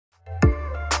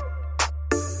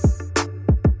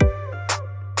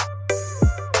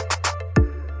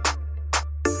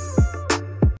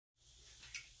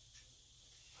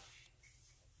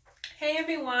Hey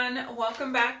everyone,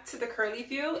 welcome back to the Curly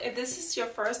View. If this is your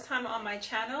first time on my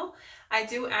channel, I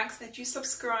do ask that you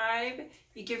subscribe,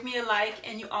 you give me a like,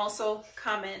 and you also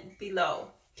comment below.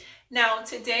 Now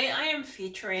today I am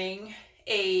featuring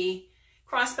a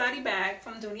crossbody bag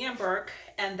from Dooney and Bourke,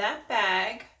 and that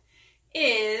bag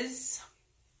is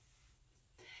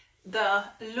the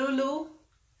Lulu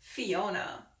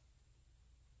Fiona.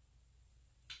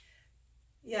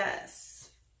 Yes.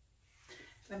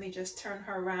 Let me just turn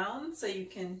her around so you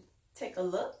can take a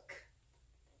look.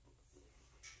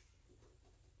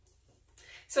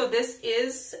 So this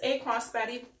is a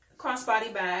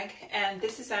crossbody bag, and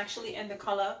this is actually in the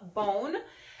color bone,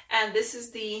 and this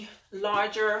is the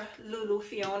larger Lulu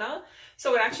Fiona.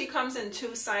 So it actually comes in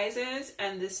two sizes,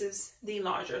 and this is the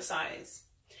larger size.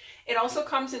 It also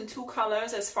comes in two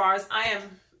colors as far as I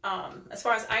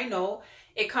know.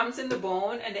 It comes in the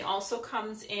bone, and it also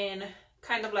comes in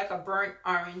kind of like a burnt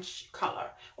orange color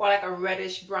or like a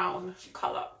reddish brown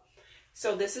color.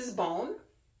 So this is bone,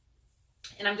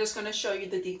 and I'm just going to show you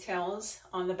the details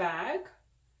on the bag.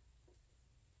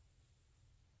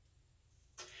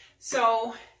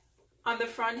 So on the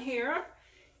front here,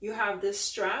 you have this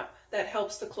strap that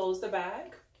helps to close the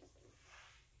bag.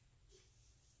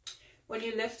 When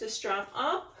you lift the strap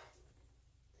up,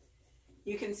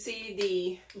 you can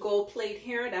see the gold plate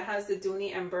here that has the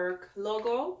Dooney and Bourke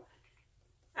logo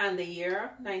and the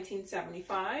year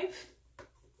 1975.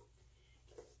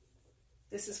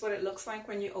 This is what it looks like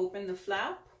when you open the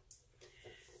flap,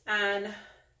 and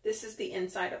this is the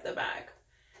inside of the bag.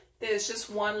 There's just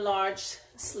one large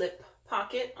slip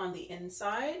pocket on the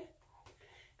inside,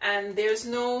 and there's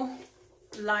no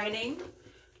lining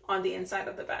on the inside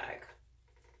of the bag.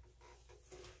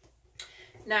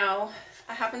 Now,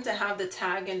 I happen to have the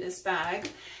tag in this bag,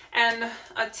 and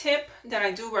a tip that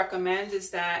I do recommend is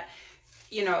that,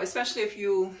 you know, especially if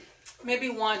you maybe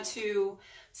want to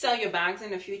sell your bags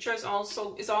in the future, it's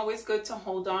always good to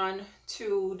hold on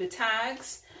to the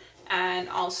tags and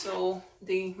also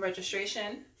the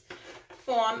registration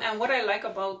form. And what I like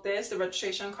about this, the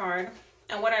registration card,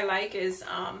 and what I like is,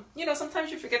 you know, sometimes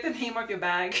you forget the name of your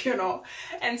bag, you know,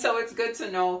 and so it's good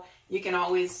to know. You can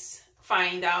always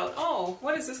find out, oh,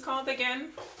 what is this called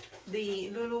again? The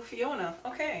Lulu Fiona.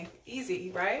 Okay,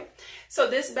 easy, right? So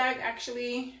this bag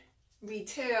actually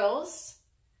retails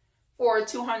for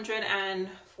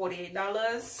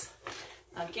 $248.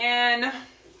 Again,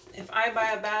 if I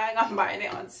buy a bag, I'm buying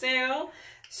it on sale.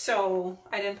 So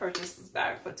I didn't purchase this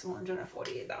bag for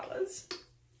 $248.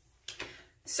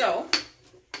 So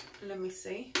let me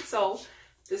see. So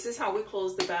this is how we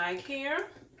close the bag here.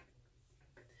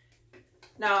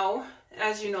 Now,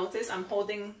 as you notice, I'm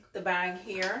holding the bag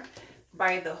here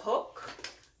by the hook.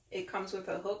 It comes with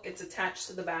a hook. It's attached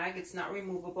to the bag. It's not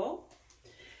removable.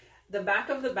 The back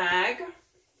of the bag,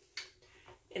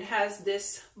 it has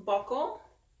this buckle,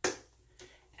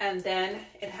 and then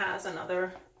it has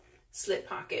another slip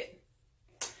pocket.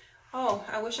 Oh,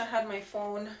 I wish I had my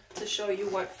phone to show you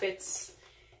what fits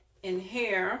in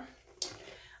here.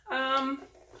 A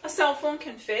cell phone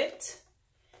can fit.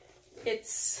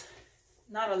 It's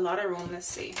not a lot of room. Let's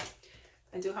see.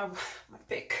 I do have my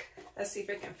pick. Let's see if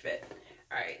it can fit.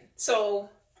 All right. So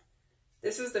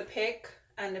this is the pick,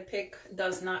 and the pick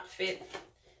does not fit.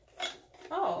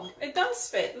 Oh, it does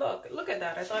fit. Look at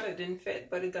that. I thought it didn't fit,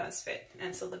 but it does fit.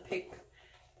 And so the pick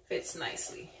fits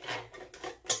nicely.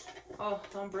 Oh,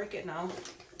 don't break it now.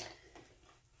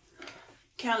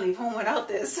 Can't leave home without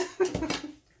this.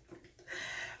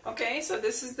 Okay, so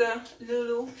this is the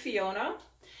Lulu Fiona,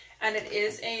 and it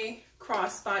is a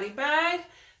crossbody bag.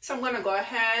 So I'm going to go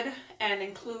ahead and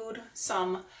include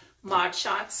some mod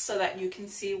shots so that you can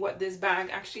see what this bag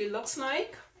actually looks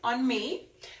like on me.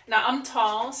 Now I'm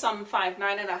tall, so I'm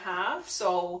 5'9½",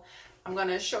 so I'm going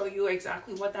to show you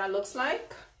exactly what that looks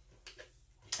like.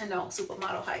 I know,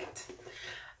 supermodel height.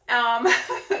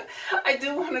 I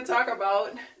do want to talk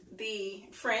about the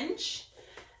fringe.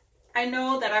 I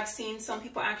know that I've seen some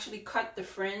people actually cut the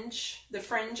fringe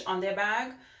on their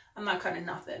bag. I'm not cutting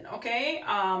nothing, okay?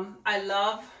 I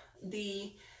love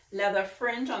the leather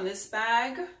fringe on this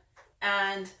bag,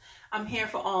 and I'm here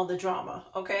for all the drama,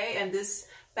 okay? And this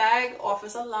bag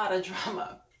offers a lot of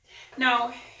drama.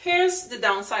 Now, here's the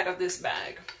downside of this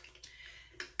bag.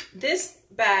 This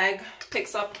bag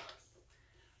picks up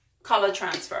color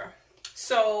transfer.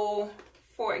 So,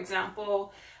 for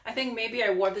example, I think maybe I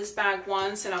wore this bag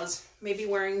once and I was maybe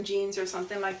wearing jeans or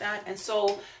something like that. And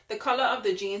so the color of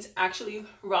the jeans actually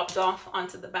rubbed off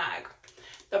onto the bag.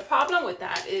 The problem with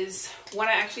that is when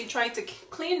I actually tried to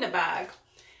clean the bag,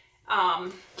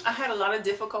 I had a lot of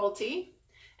difficulty.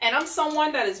 And I'm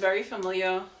someone that is very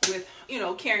familiar with, you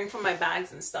know, caring for my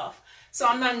bags and stuff. So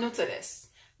I'm not new to this.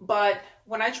 But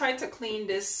when I tried to clean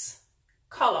this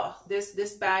color,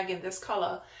 this bag in this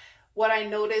color, what I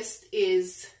noticed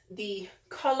is the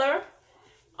color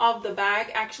of the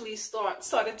bag actually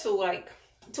started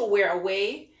to wear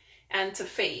away and to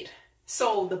fade.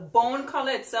 So the bone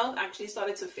color itself actually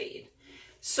started to fade.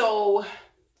 So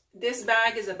this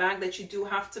bag is a bag that you do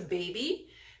have to baby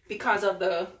because of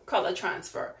the color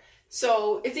transfer.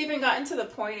 So it's even gotten to the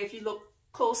point, if you look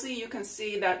closely, you can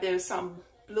see that there's some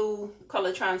blue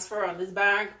color transfer on this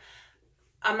bag.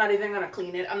 I'm not even gonna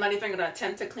clean it. I'm not even gonna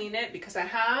attempt to clean it because I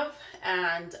have,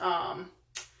 and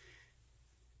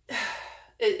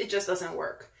it just doesn't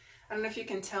work. I don't know if you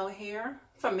can tell here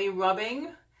from me rubbing.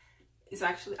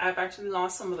 I've actually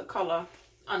lost some of the color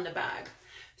on the bag.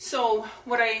 So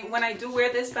when I do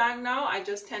wear this bag now, I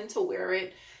just tend to wear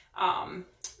it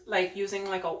like using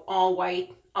like a all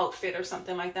white outfit or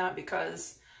something like that,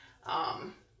 because I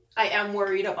am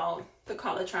worried about the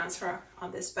color transfer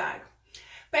on this bag.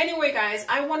 But anyway, guys,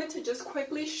 I wanted to just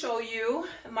quickly show you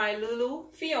my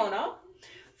Lulu Fiona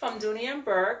from Dooney and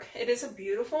Bourke. It is a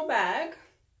beautiful bag.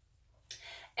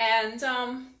 And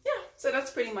yeah, so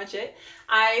that's pretty much it.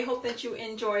 I hope that you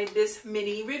enjoyed this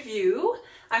mini review.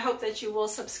 I hope that you will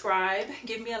subscribe,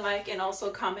 give me a like, and also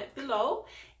comment below.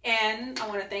 And I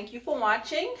want to thank you for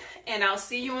watching, and I'll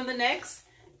see you in the next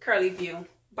Curly View.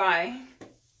 Bye.